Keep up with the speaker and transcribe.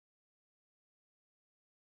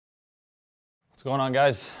What's going on,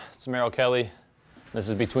 guys? It's Merrill Kelly. This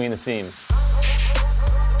is Between the Seams.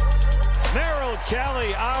 Merrill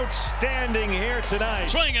Kelly, outstanding here tonight.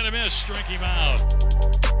 Swing and a miss, strike him out.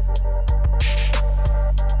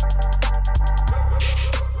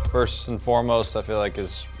 First and foremost, I feel like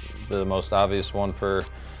is the most obvious one for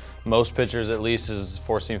most pitchers at least is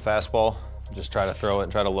four-seam fastball. Just try to throw it,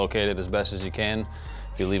 try to locate it as best as you can.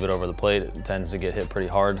 If you leave it over the plate, it tends to get hit pretty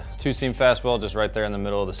hard. Two-seam fastball, just right there in the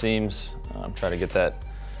middle of the seams. Try to get that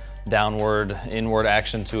downward, inward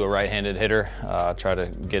action to a right-handed hitter. Try to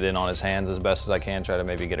get in on his hands as best as I can. Try to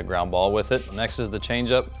maybe get a ground ball with it. Next is the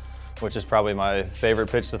changeup, which is probably my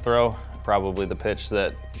favorite pitch to throw. Probably the pitch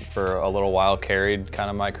that for a little while carried kind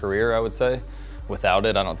of my career, I would say. Without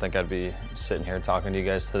it, I don't think I'd be sitting here talking to you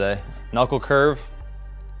guys today. Knuckle curve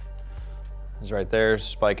is right there.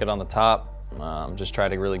 Spike it on the top. Just try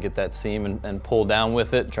to really get that seam and pull down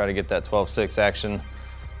with it. Try to get that 12-6 action.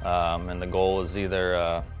 And the goal is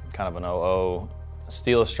either kind of an 0-0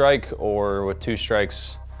 steal a strike, or with two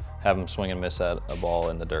strikes, have them swing and miss at a ball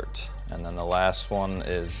in the dirt. And then the last one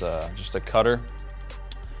is just a cutter,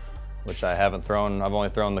 which I haven't thrown. I've only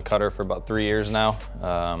thrown the cutter for about 3 years now,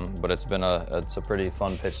 but it's a pretty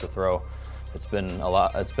fun pitch to throw. It's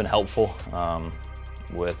been helpful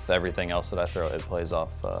with everything else that I throw. It plays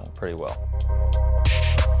off pretty well.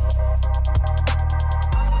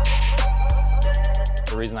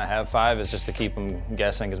 The reason I have 5 is just to keep them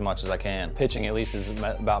guessing as much as I can. Pitching at least is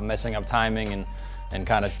about messing up timing and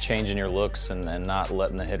kind of changing your looks and not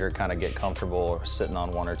letting the hitter kind of get comfortable or sitting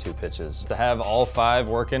on 1 or 2 pitches. To have all 5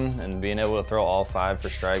 working and being able to throw all 5 for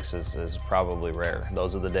strikes is probably rare.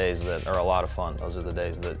 Those are the days that are a lot of fun. Those are the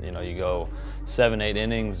days that, you know, you go 7-8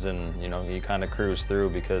 innings and, you know, you kind of cruise through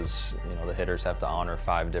because, you know, the hitters have to honor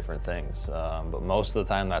 5 different things. But most of the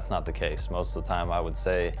time that's not the case. Most of the time I would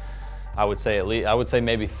say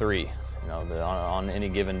maybe 3. You know, on any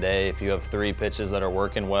given day, if you have 3 pitches that are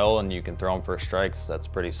working well and you can throw them for strikes, that's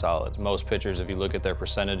pretty solid. Most pitchers, if you look at their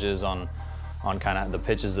percentages on kind of the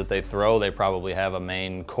pitches that they throw, they probably have a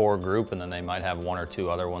main core group, and then they might have 1 or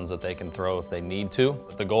 2 other ones that they can throw if they need to.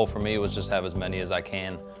 But the goal for me was just have as many as I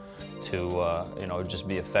can to, you know, just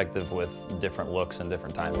be effective with different looks and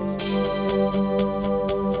different timings.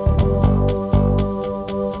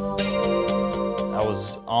 I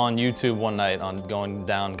was on YouTube one night, going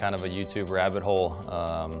down kind of a YouTube rabbit hole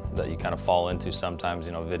that you kind of fall into sometimes.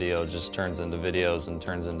 You know, video just turns into videos and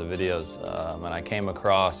turns into videos. And I came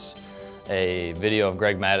across a video of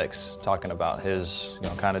Greg Maddux talking about his, you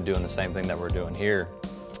know, kind of doing the same thing that we're doing here,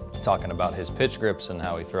 talking about his pitch grips and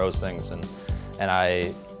how he throws things. And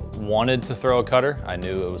I wanted to throw a cutter. I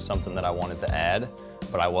knew it was something that I wanted to add,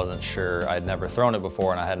 but I wasn't sure. I'd never thrown it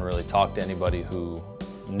before, and I hadn't really talked to anybody who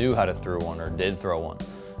knew how to throw one or did throw one.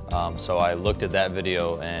 So I looked at that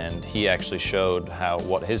video, and he actually showed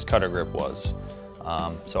what his cutter grip was.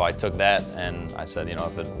 So I took that and I said, you know,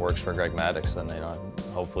 if it works for Greg Maddux, then, you know,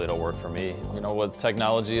 hopefully it'll work for me. You know, what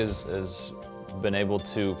technology has been able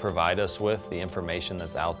to provide us with, the information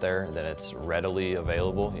that's out there, that it's readily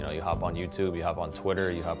available. You know, you hop on YouTube, you hop on Twitter,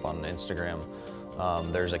 you hop on Instagram.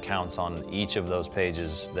 There's accounts on each of those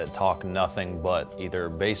pages that talk nothing but either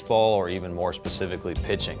baseball or even more specifically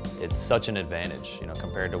pitching. It's such an advantage, you know,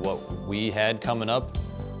 compared to what we had coming up.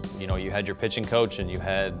 You know, you had your pitching coach and you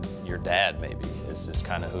had your dad maybe. It's just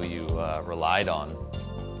kind of who you relied on.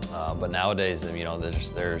 But nowadays, you know,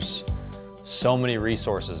 there's so many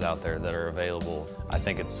resources out there that are available. I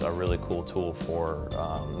think it's a really cool tool for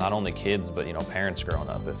not only kids, but, you know, parents growing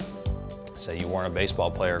up. If, say you weren't a baseball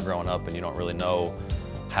player growing up and you don't really know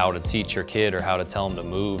how to teach your kid or how to tell them to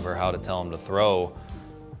move or how to tell them to throw,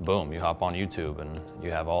 boom, you hop on YouTube and you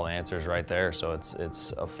have all the answers right there. So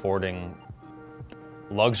it's affording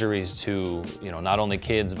luxuries to, you know, not only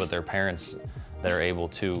kids but their parents that are able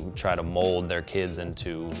to try to mold their kids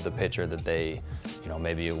into the pitcher that they, you know,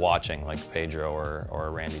 maybe watching, like Pedro or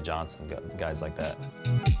Randy Johnson, guys like that.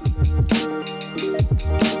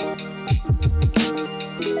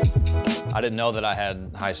 I didn't know that I had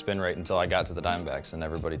high spin rate until I got to the Diamondbacks, and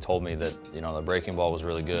everybody told me that, you know, the breaking ball was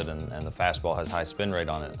really good and the fastball has high spin rate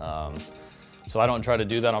on it. So I don't try to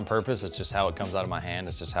do that on purpose. It's just how it comes out of my hand.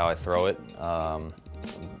 It's just how I throw it.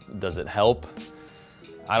 Does it help?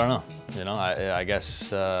 I don't know. You know, I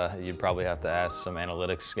guess you'd probably have to ask some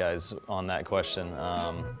analytics guys on that question.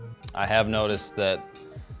 I have noticed that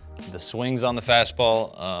the swings on the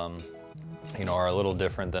fastball, you know, are a little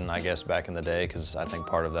different than I guess back in the day, because I think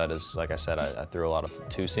part of that is, like I said, I threw a lot of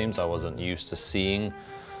 2 seams. I wasn't used to seeing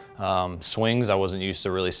swings. I wasn't used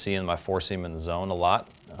to really seeing my 4-seam in the zone a lot.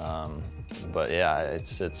 But yeah,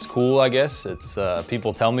 it's cool, I guess. It's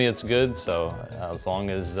people tell me it's good, so as long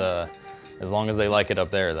as As long as they like it up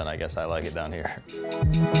there, then I guess I like it down here.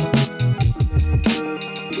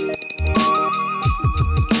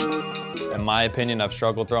 In my opinion, I've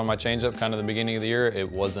struggled throwing my changeup kind of the beginning of the year.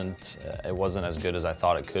 It wasn't as good as I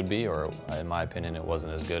thought it could be, or in my opinion, it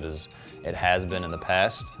wasn't as good as it has been in the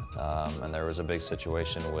past. And there was a big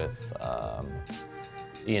situation with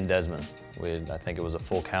Ian Desmond. I think it was a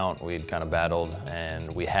full count. We'd kind of battled,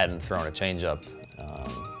 and we hadn't thrown a changeup.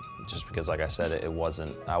 Just because, like I said, I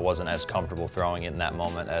wasn't as comfortable throwing it in that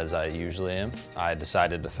moment as I usually am. I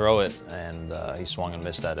decided to throw it, and he swung and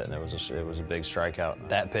missed at it, and it was a big strikeout.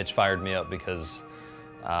 That pitch fired me up because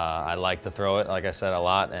I like to throw it, like I said, a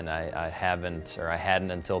lot, and I hadn't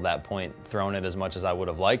until that point thrown it as much as I would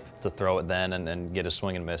have liked to throw it then and get a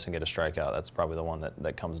swing and miss and get a strikeout. That's probably the one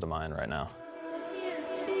that comes to mind right now.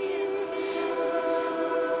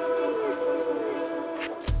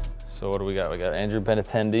 So what do we got? We got Andrew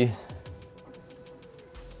Benintendi.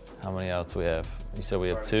 How many outs we have? You said we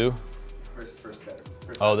have 2? First batter.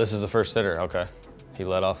 Oh, this is the first hitter, okay. He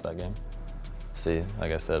led off that game. See,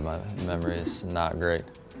 like I said, my memory is not great.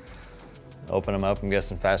 Open him up, I'm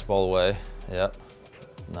guessing fastball away. Yep,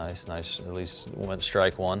 nice. At least went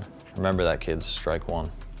strike 1. Remember that, kids, strike 1.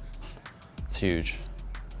 It's huge.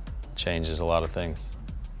 Changes a lot of things.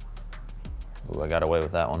 Ooh, I got away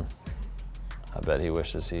with that one. I bet he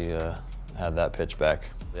wishes he had that pitch back.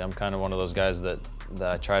 I'm kind of one of those guys that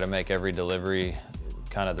I try to make every delivery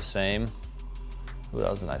kind of the same. Ooh, that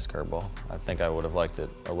was a nice curveball. I think I would have liked it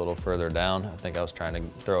a little further down. I think I was trying to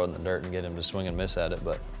throw it in the dirt and get him to swing and miss at it,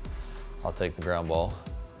 but I'll take the ground ball.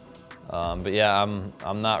 But yeah,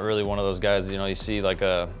 I'm not really one of those guys, you know, you see take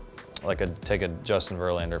a Justin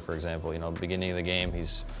Verlander, for example. You know, beginning of the game,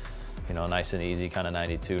 he's, you know, nice and easy, kind of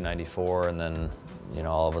 92, 94, and then, you know,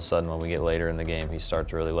 all of a sudden when we get later in the game, he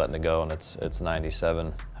starts really letting it go, and it's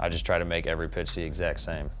 97. I just try to make every pitch the exact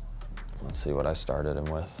same. Let's see what I started him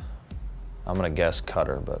with. I'm gonna guess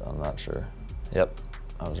cutter, but I'm not sure. Yep,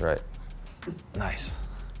 I was right. Nice.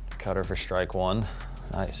 Cutter for strike 1.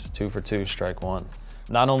 Nice, 2 for 2, strike 1.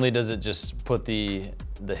 Not only does it just put the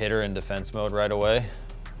hitter in defense mode right away.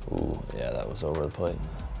 Ooh, yeah, that was over the plate.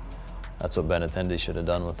 That's what Benintendi should have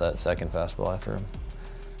done with that second fastball I threw him.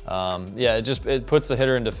 Yeah, it puts the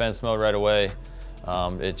hitter in defense mode right away.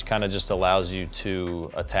 It kind of just allows you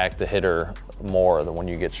to attack the hitter more than when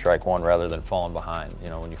you get strike 1 rather than falling behind. You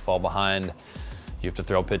know, when you fall behind, you have to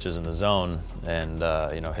throw pitches in the zone, and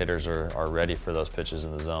you know, hitters are ready for those pitches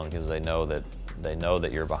in the zone because they know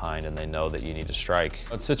that you're behind and they know that you need to strike.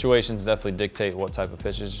 But situations definitely dictate what type of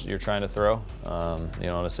pitches you're trying to throw. You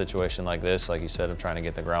know, in a situation like this, like you said, I'm trying to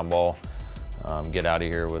get the ground ball, get out of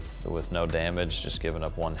here with no damage, just giving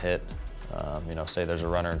up 1 hit. You know, say there's a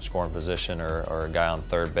runner in scoring position or a guy on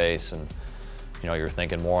third base, and you know, you're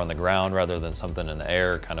thinking more on the ground rather than something in the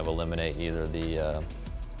air, kind of eliminate either the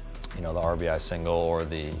you know, the RBI single or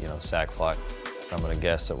the, you know, sac fly. I'm gonna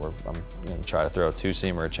guess that I'm gonna try to throw a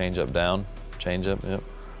 2-seam or a changeup down. Changeup, yep.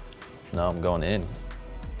 No, I'm going in.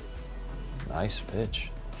 Nice pitch.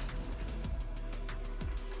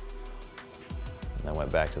 And then went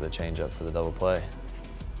back to the changeup for the double play.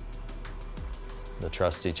 The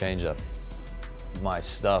trusty changeup. My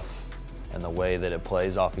stuff and the way that it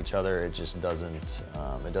plays off each other, it just doesn't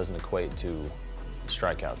equate to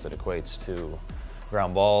strikeouts. It equates to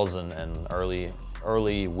ground balls and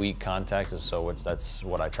early weak contact, so that's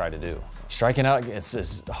what I try to do. Striking out,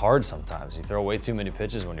 it's hard sometimes. You throw way too many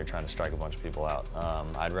pitches when you're trying to strike a bunch of people out.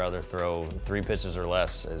 I'd rather throw 3 pitches or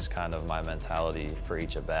less is kind of my mentality for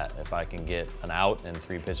each at bat. If I can get an out in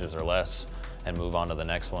 3 pitches or less and move on to the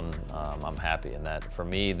next one, I'm happy. And that, for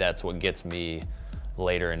me, that's what gets me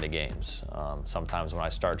later into games. Sometimes when I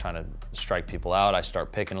start trying to strike people out, I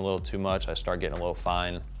start picking a little too much, I start getting a little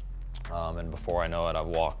fine. And before I know it, I've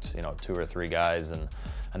walked, you know, 2 or 3 guys, and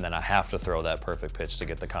then I have to throw that perfect pitch to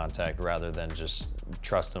get the contact rather than just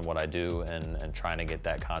trusting what I do and trying to get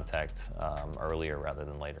that contact earlier rather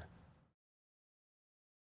than later.